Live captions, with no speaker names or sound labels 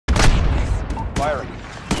Firing.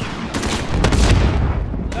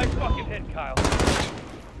 Nice fucking hit, Kyle.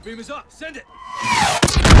 Beam is up. Send it.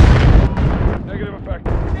 Negative effect.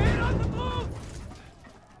 Get on the move.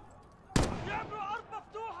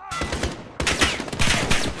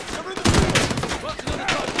 Cover the field. Watch another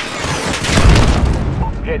target.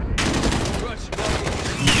 Hit. Rush.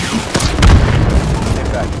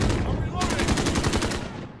 Impact. I'm reloading.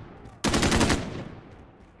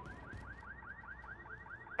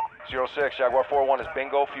 Zero 06, Jaguar 4-1 is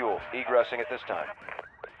bingo fuel. Egressing at this time.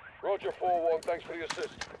 Roger 4-1, thanks for the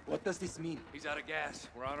assist. What does this mean? He's out of gas.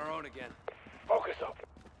 We're on our own again. Focus up.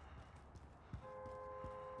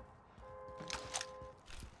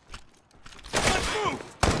 Let's move.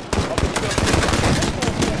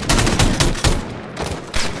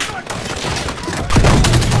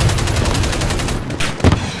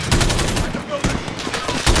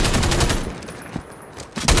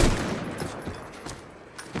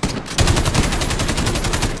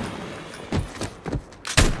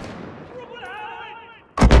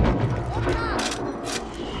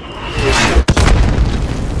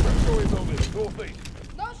 Northeast.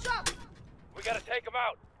 No shot! We gotta take him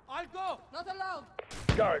out. I'll go. Not allowed!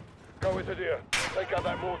 Garrett, go into deer. Take out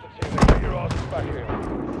that mortar team and get your asses back here.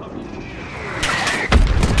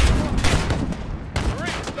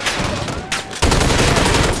 Marines, back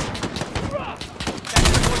up.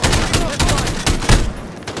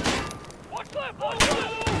 Watch left, watch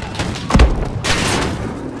left!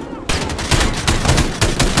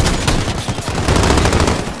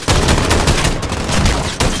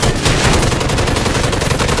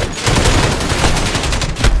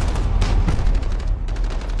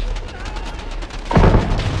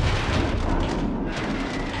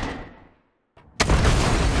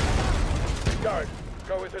 Garrett,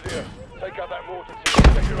 go into deer. Take out that mortar team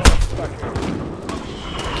and get your asses back here.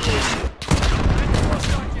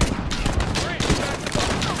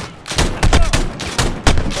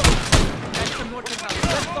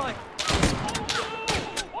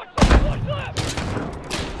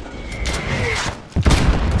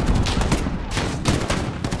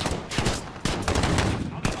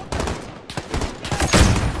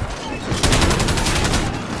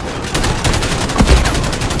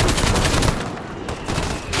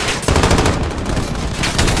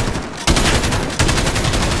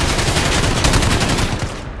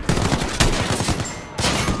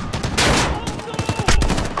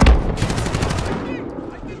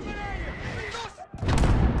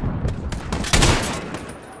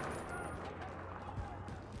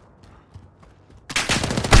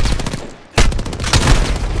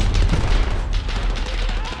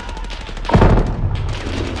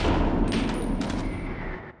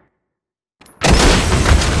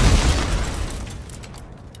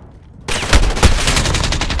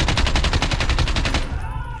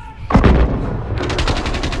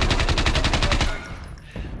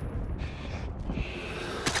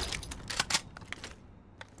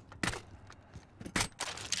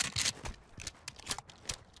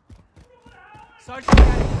 Sergeant,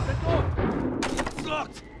 the door! It's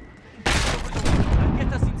locked! Now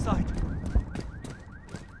get us inside.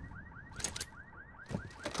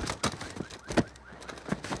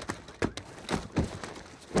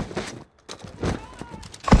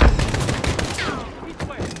 Each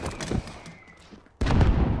way.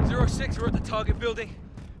 06, we're at the target building.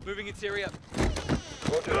 Moving interior.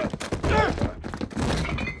 Roger that.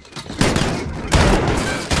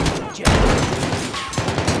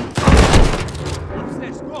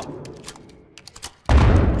 Upstairs, go!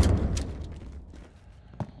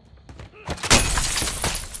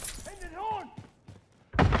 Engine horn!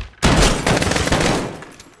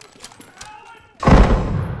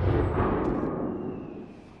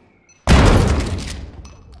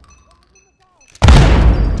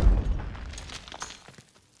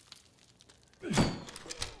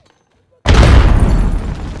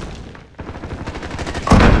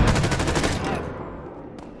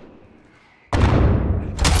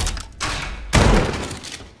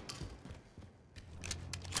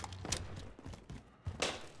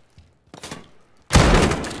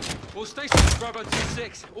 All stations, Bravo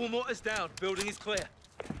 2-6. All mortars down. Building is clear.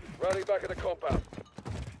 Rally back at the compound.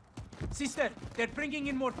 Sister, they're bringing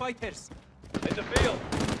in more fighters. In the field.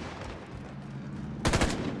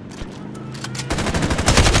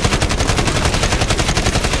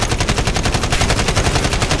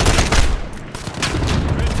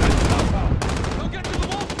 Go get to the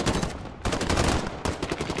wall!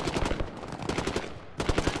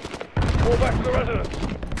 Fall back to the residence.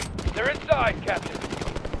 They're inside, Captain.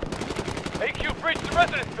 AQ breached the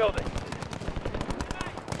residence building.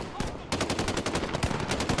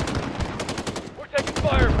 We're taking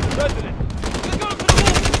fire from the residence.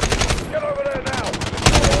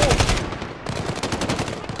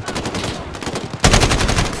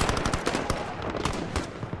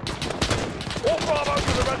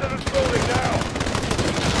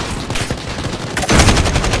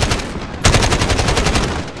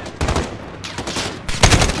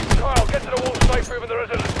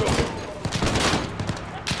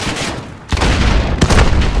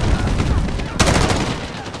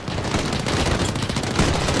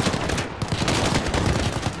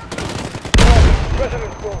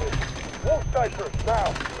 snipers,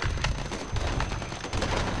 now!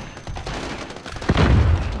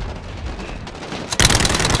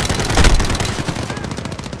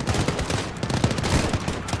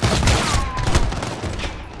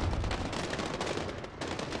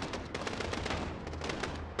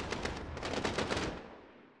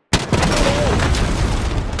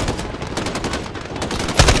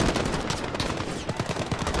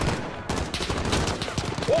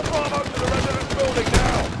 All Bravo to the residence building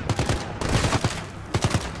now!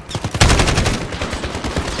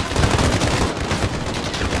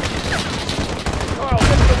 Kyle,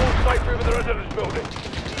 get to the wall straight through with the residence building.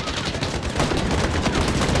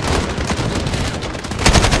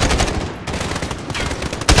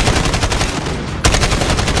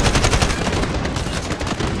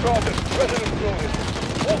 Sergeant, residence building.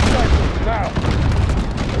 All straight now!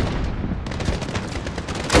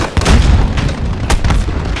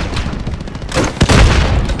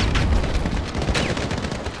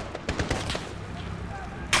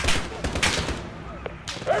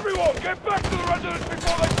 Everyone, get back to the residence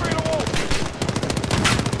before they free the wall!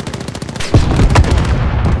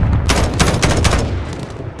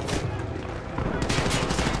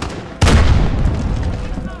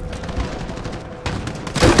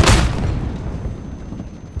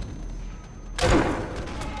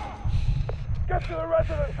 Get to the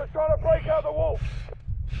residence, they're trying to break out the wall!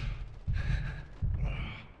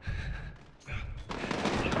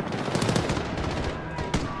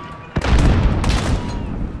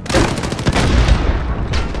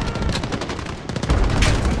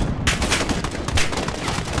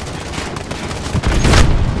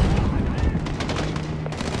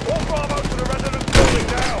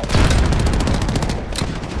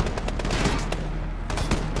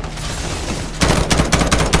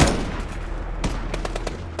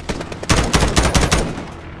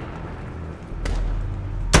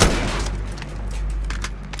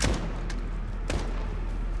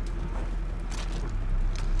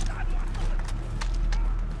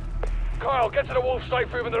 Kyle, get to the wall straight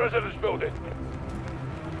through in the residence building.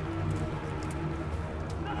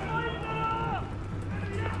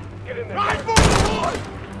 Get in there. Right for the wall!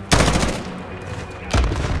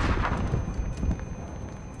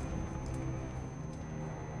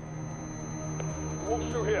 Walk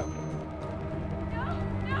through here.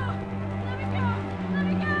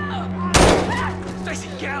 Stacy,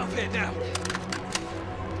 get out of here now!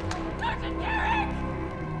 Sergeant Derek!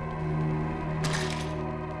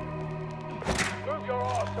 Move your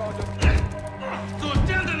arse, Sergeant. Go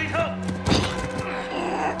down to need help!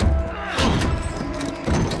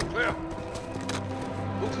 Clear.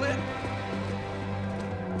 All clear?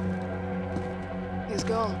 He's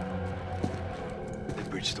gone. They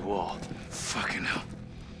breached the wall. Fucking hell.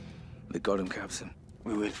 They got him, Captain.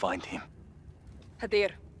 We will find him.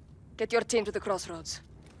 Hadir, get your team to the crossroads.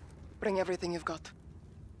 Bring everything you've got.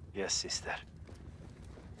 Yes, sister.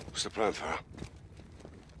 What's the plan, Farah?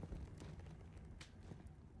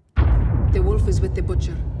 The wolf is with the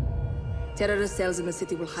butcher. Terrorist cells in the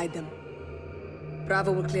city will hide them.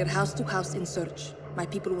 Bravo will clear house to house in search. My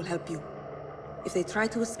people will help you. If they try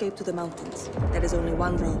to escape to the mountains, there is only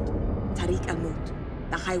one road. Tariq al-Maut,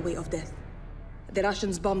 the highway of death. The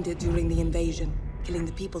Russians bombed it during the invasion, killing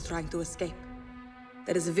the people trying to escape.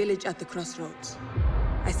 There is a village at the crossroads.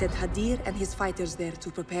 I sent Hadir and his fighters there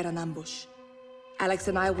to prepare an ambush. Alex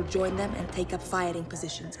and I will join them and take up firing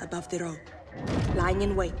positions above the road, lying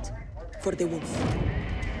in wait for the wolf.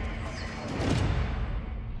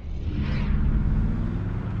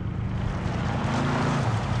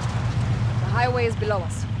 The highway is below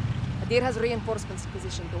us. Hadir has reinforcements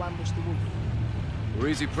positioned to ambush the wolf. We're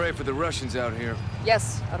easy prey for the Russians out here.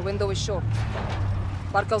 Yes, our window is short.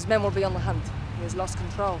 Barkov's men will be on the hunt. He has lost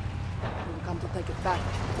control. We will come to take it back.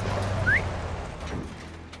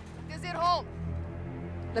 Gazir, hold!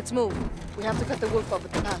 Let's move. We have to cut the wolf off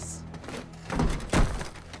at the pass.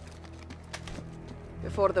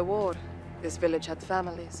 Before the war, this village had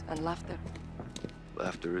families and laughter.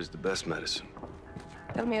 Laughter is the best medicine.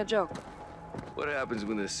 Tell me a joke. What happens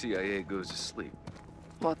when the CIA goes to sleep?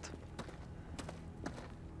 What?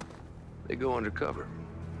 They go undercover.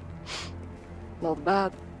 Not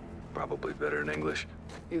bad. Probably better in English.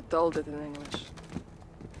 You told it in English.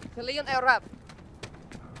 Kalian Arab.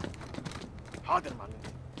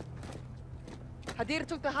 Hadir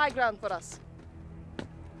took the high ground for us.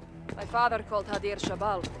 My father called Hadir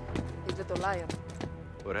Shabal, his little lion.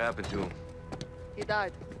 What happened to him? He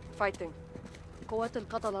died, fighting. قوات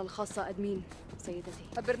القتلة الخاصة أدمين سيدتي.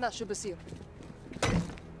 خبرنا شو بصير.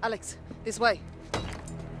 Alex, this way.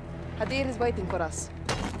 Hadir is waiting for us.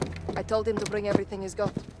 I told him to bring everything he's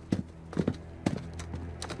got.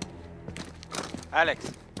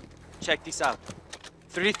 Alex, check this out.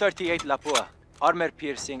 338 Lapua, armor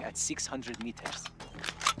piercing at 600 meters.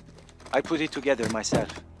 I put it together myself.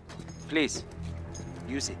 Please,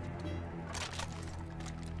 use it.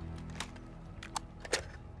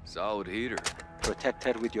 Solid heater. Protect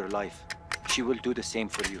her with your life. She will do the same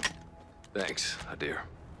for you. Thanks, Adir.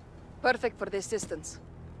 Perfect for this distance.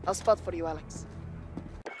 I'll spot for you, Alex.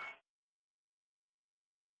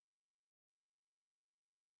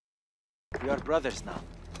 We are brothers now.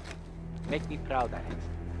 Make me proud, Alex.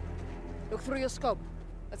 Look through your scope.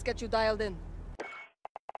 Let's get you dialed in.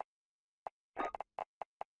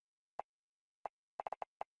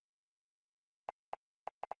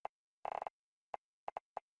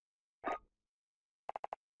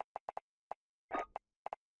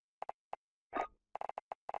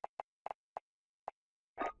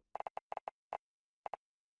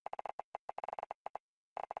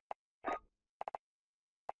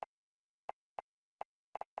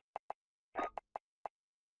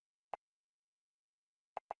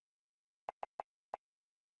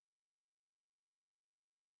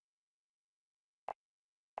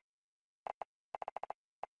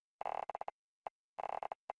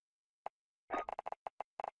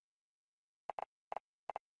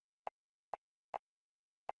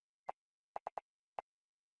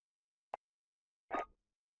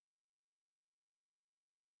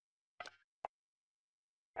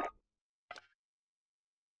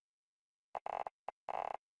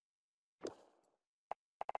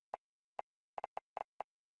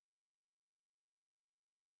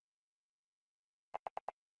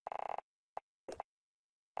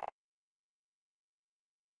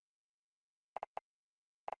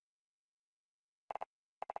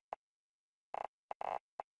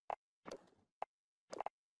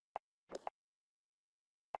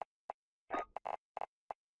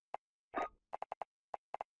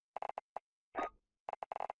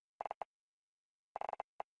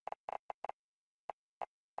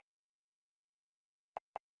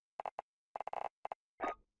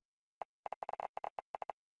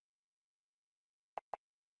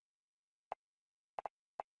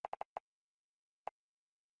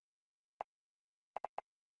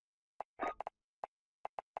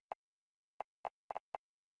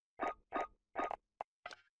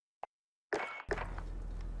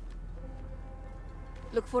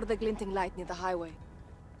 Look for the glinting light near the highway.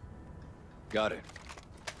 Got it.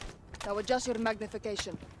 Now adjust your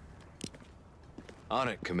magnification. On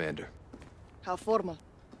it, Commander. How formal.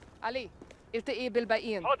 Ali, التقي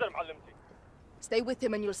بالباقيين. حاضر معلمتي. Stay with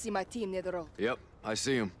him and you'll see my team near the road. Yep, I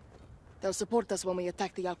see him. They'll support us when we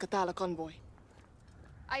attack the Al-Qatala convoy.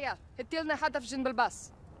 Aya, هتلنا هدف جنب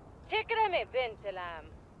الباص. تكرمي بنت العم.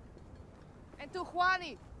 انتو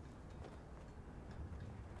اخواني.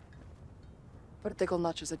 Vertical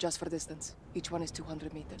notches adjust for distance. Each one is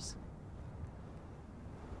 200 meters.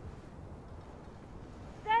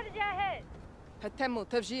 جاهز. هتموا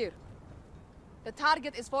تفجير. The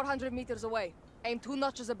target is 400 meters away. Aim 2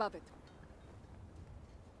 notches above it.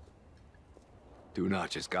 2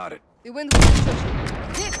 notches, got it. The wind will push.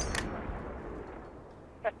 Hit!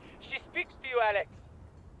 She speaks to you, Alex.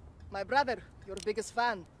 My brother, your biggest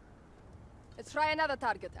fan. Let's try another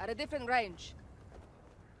target at a different range.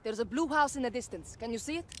 There's a blue house in the distance. Can you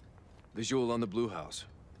see it? Visual on the blue house.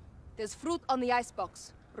 There's fruit on the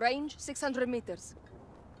icebox. Range 600 meters.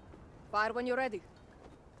 Fire when you're ready.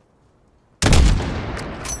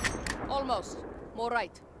 Almost. More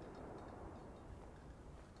right.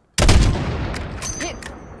 Hit!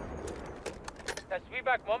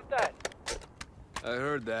 تسويبك ممتاز. I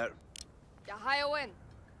heard that. Yahaya win.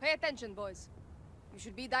 Pay attention, boys. You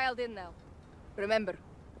should be dialed in now. Remember,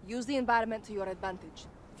 use the environment to your advantage.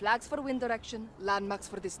 Flags for wind direction, landmarks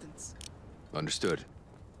for distance. Understood.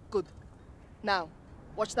 Good. Now,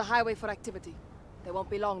 watch the highway for activity. They won't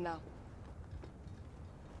be long now.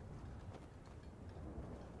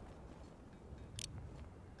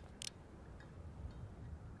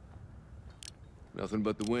 Nothing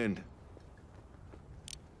but the wind.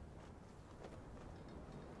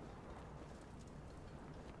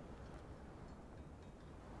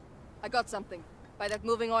 I got something. By that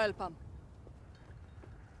moving oil pump.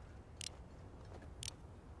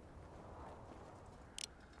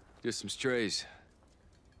 Just some strays.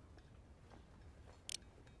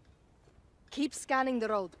 Keep scanning the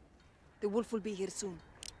road. The wolf will be here soon.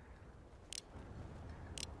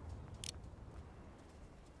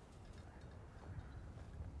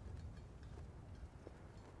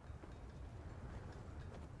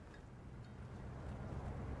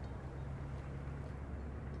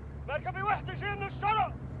 مركبي وحدة جاي من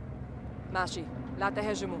الشرق. ماشي. لا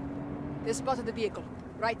تهاجموا. They spotted the vehicle.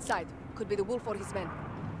 Right side. Could be the Wolf or his men.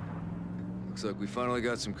 Looks like we finally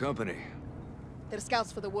got some company. They're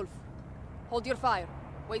scouts for the Wolf. Hold your fire.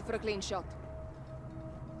 Wait for a clean shot.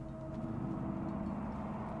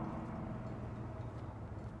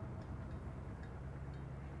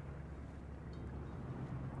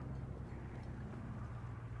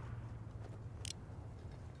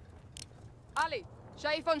 Ali,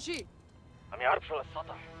 شايف on شي. عم يعرف شو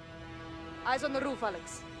السطح. Eyes on the roof,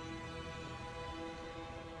 Alex.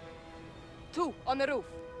 2 on the roof.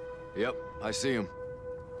 Yep, I see him.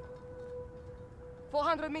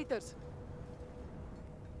 400 meters.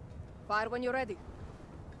 Fire when you're ready.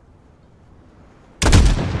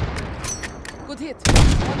 Good hit.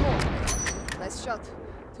 One more. Nice shot.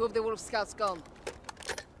 2 of the Wolf scouts gone.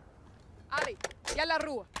 Ali, yalla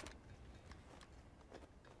الروح.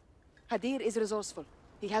 Hadir is resourceful.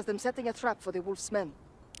 He has them setting a trap for the Wolf's men.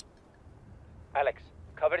 Alex,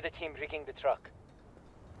 cover the team rigging the truck.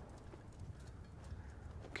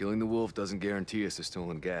 Killing the wolf doesn't guarantee us the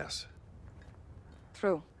stolen gas.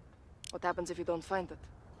 True. What happens if you don't find it?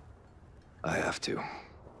 I have to.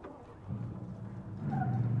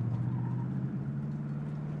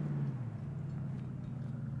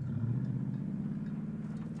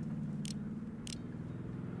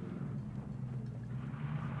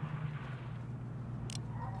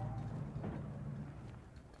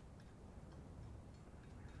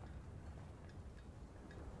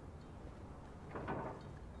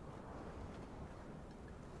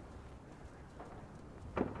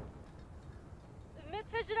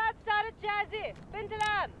 المتفجرات صارت جاهزة بنت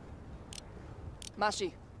العم.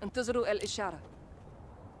 ماشي. انتظروا الإشارة.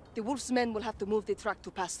 The Wolf's men will have to move the truck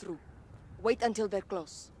to pass through. Wait until they're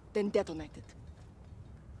close, then detonate it.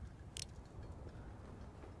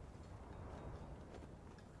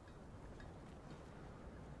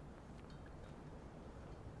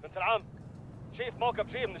 بنت العم، شايف موكب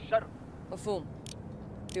جاي من الشرق. مفهوم.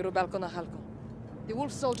 ديروا بالكم على حالكم. The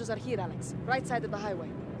Wolf soldiers are here, Alex. Right side of the highway.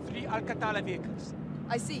 3 Al-Qatala vehicles.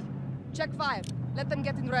 I see. Check fire. Let them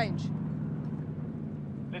get in range.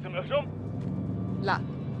 لازم اهجم؟ لا.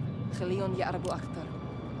 خليهم يقربوا أكثر.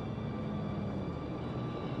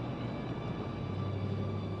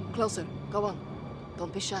 Closer. Go on.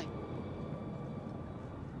 Don't be shy.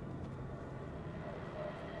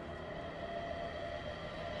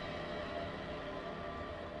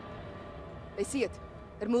 They see it.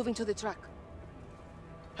 They're moving to the truck.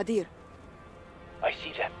 Hadir, I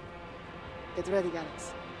see them. get ready,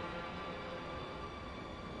 Alex.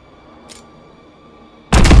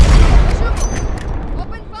 Shoot!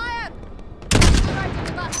 Open fire! Right in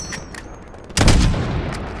the back.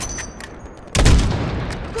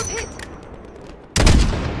 Good hit!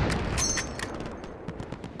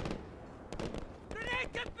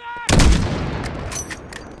 Grenade, get back!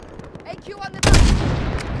 AQ on the back.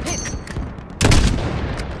 Hit!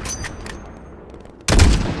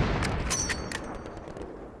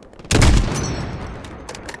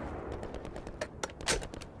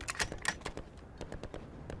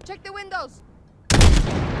 Check the windows!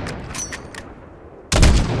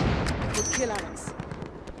 Good kill, Alex.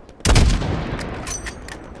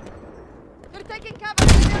 They're taking cover in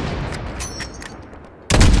the buildings!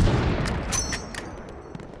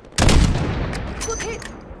 Good hit!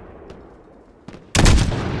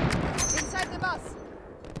 Inside the bus!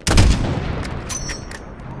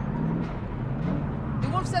 The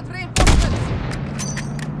Wolf sent reinforcements!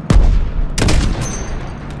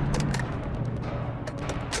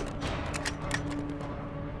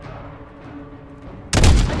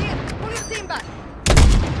 Pull your team back!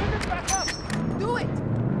 Bring it back up! Do it!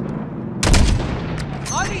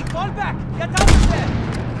 Ali, fall back! Get out of there!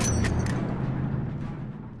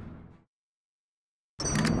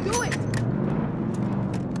 Do it!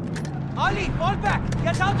 Ali, fall back!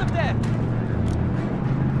 Get out of there!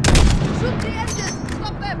 Shoot the engines!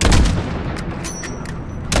 Stop them!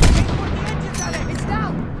 Aim for the engines, Alex! It's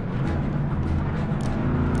down!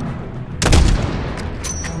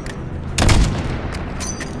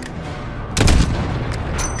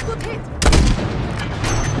 Good hit!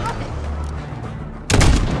 Drop it!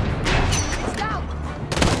 It's down!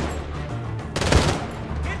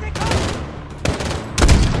 Here they come!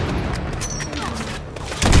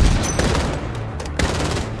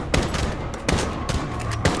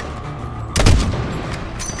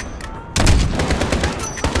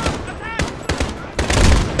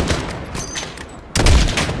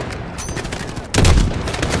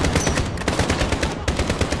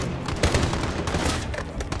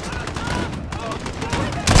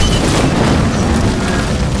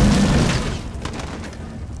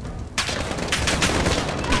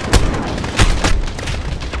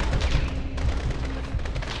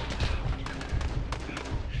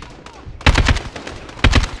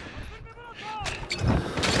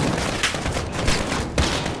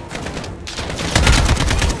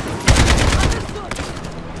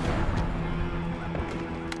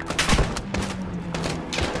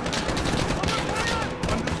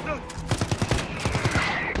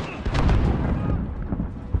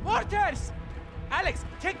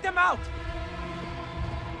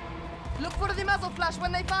 Look for the muzzle flash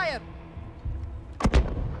when they fire.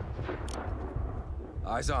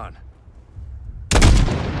 Eyes on.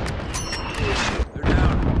 They're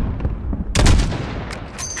down.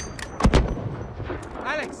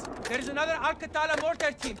 Alex, there is another Al-Qatala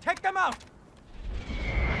mortar team. Take them out!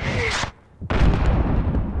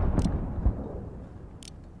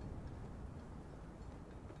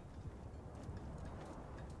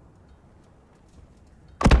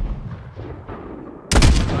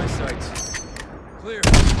 My sights. Clear.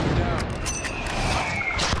 They're down.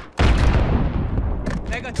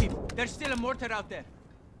 Negative. There's still a mortar out there.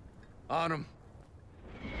 On them.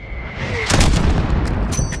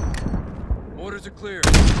 Orders are clear.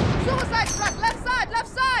 Suicide truck, left side, left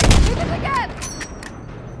side! Hit it again!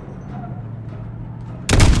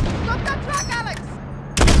 Stop that truck, Alex!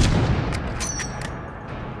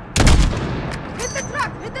 Hit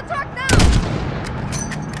the truck now!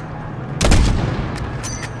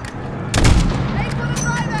 Aim for the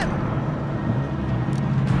driver!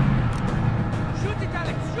 Shoot it,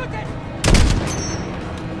 Alex! Shoot it!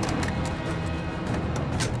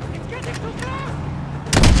 It's getting too fast!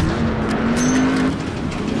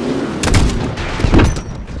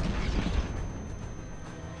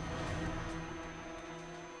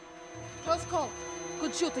 Close call.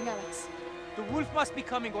 Good shooting, Alex. The Wolf must be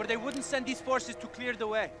coming, or they wouldn't send these forces to clear the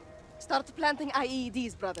way. Start planting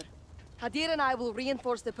IEDs, brother. Hadir and I will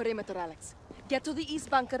reinforce the perimeter, Alex. Get to the east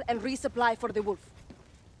bunker and resupply for the Wolf.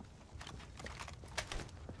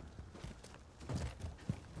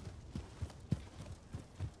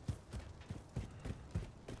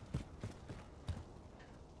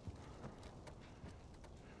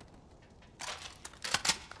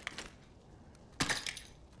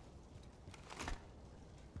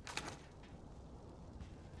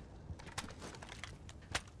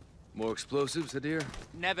 More explosives, Hadir?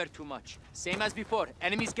 Never too much. Same as before.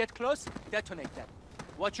 Enemies get close, detonate them.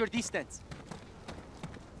 Watch your distance.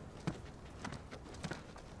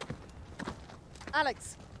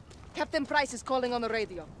 Alex, Captain Price is calling on the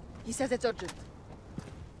radio. He says it's urgent.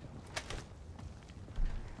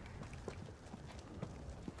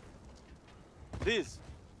 Liz.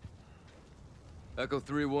 Echo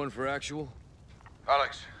 3-1 for actual.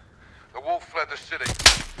 Alex, the Wolf fled the city.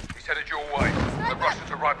 He's headed your way. The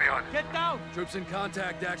Russians are right behind him. Get down! Troops in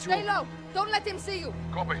contact, actual. Stay low! Don't let him see you!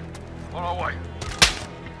 Copy. On our way.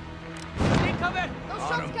 Take cover! Those On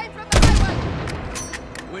shots him. came from the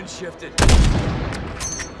highway! Wind shifted.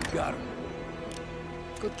 Got him.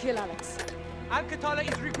 Good kill, Alex. Al-Qatala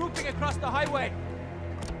is regrouping across the highway.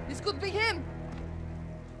 This could be him!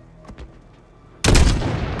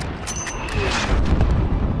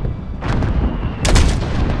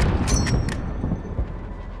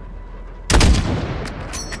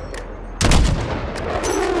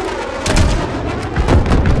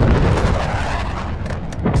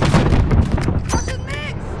 Russian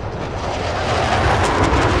mix!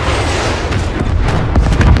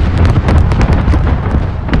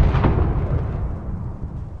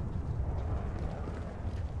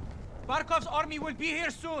 Barkov's army will be here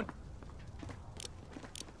soon.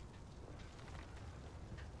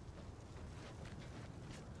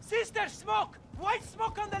 Sister, smoke! White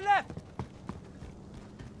smoke on the left!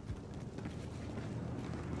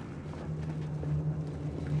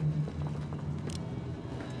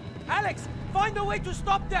 Alex, find a way to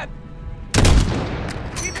stop them!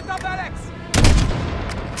 Keep it up, Alex!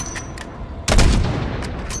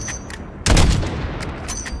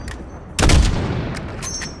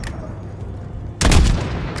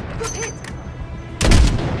 Good hit!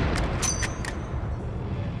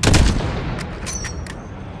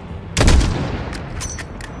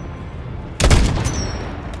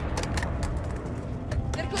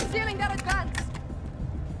 They're concealing their advance!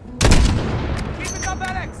 Keep it up,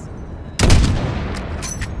 Alex!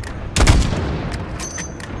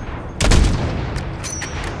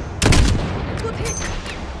 Good hit!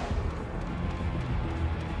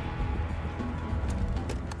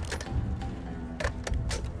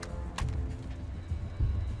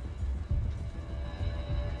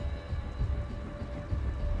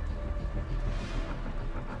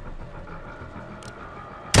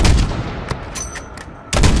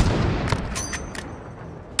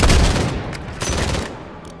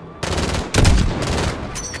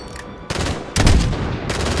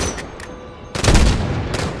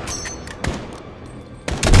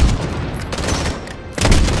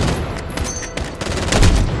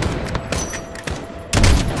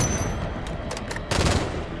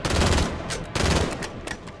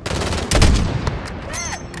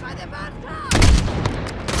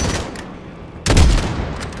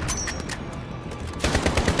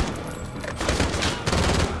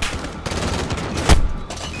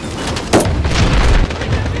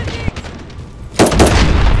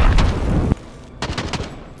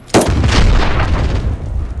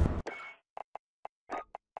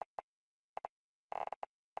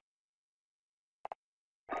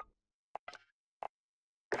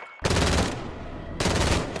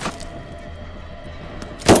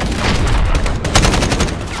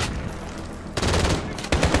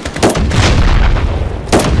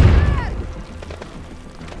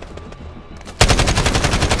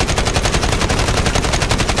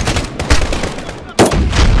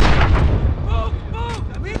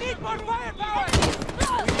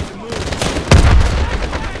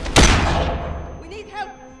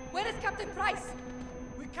 Price!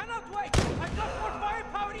 We cannot wait! I've got more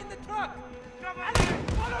firepower in the truck! Come on, Alex,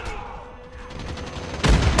 follow me!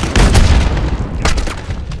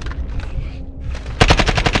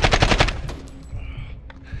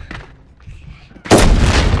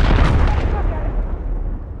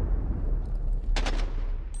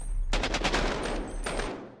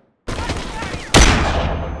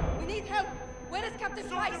 We need help! Where is Captain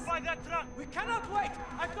Price? By that truck! We cannot wait!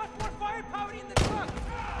 I've got more firepower in the truck!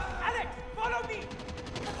 Alex, follow me!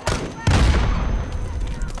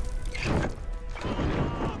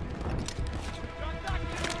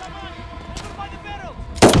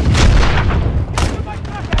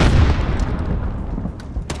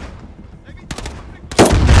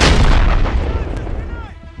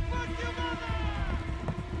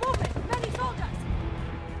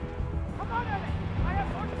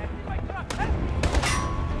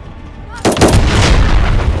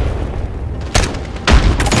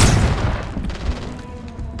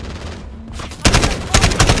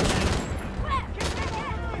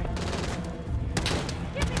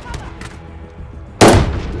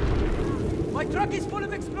 My truck is full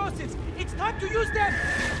of explosives! It's time to use them!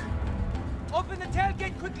 Open the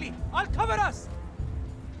tailgate quickly! I'll cover us!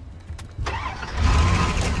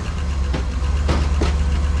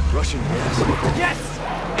 Russian gas. Yes!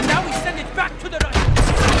 And now we send it back to the Russians!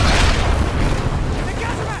 The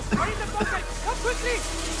gas masks are in the bucket! Come quickly!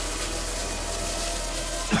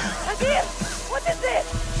 Nadir! What is this?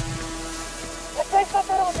 The place of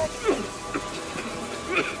the Romans!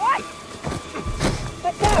 What?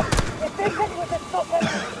 The gas! The station with the stopper!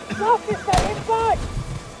 No, sister, inside!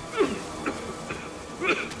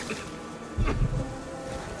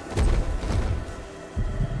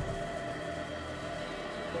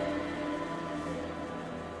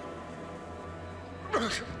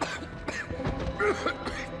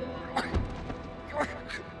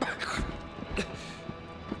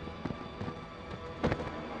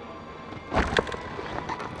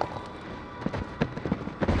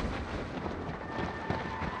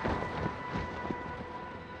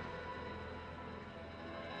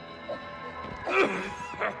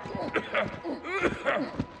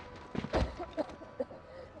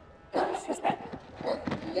 Sister,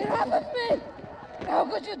 get off of me! How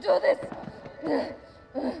could you do this?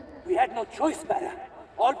 We had no choice, Mara.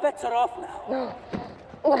 All bets are off now. No,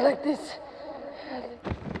 not like this.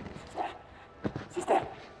 Sister.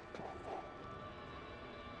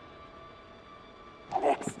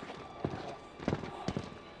 Alex.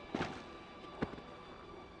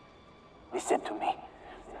 Listen to me.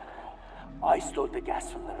 I stole the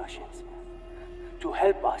gas from the Russians. To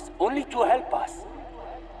help us, only to help us.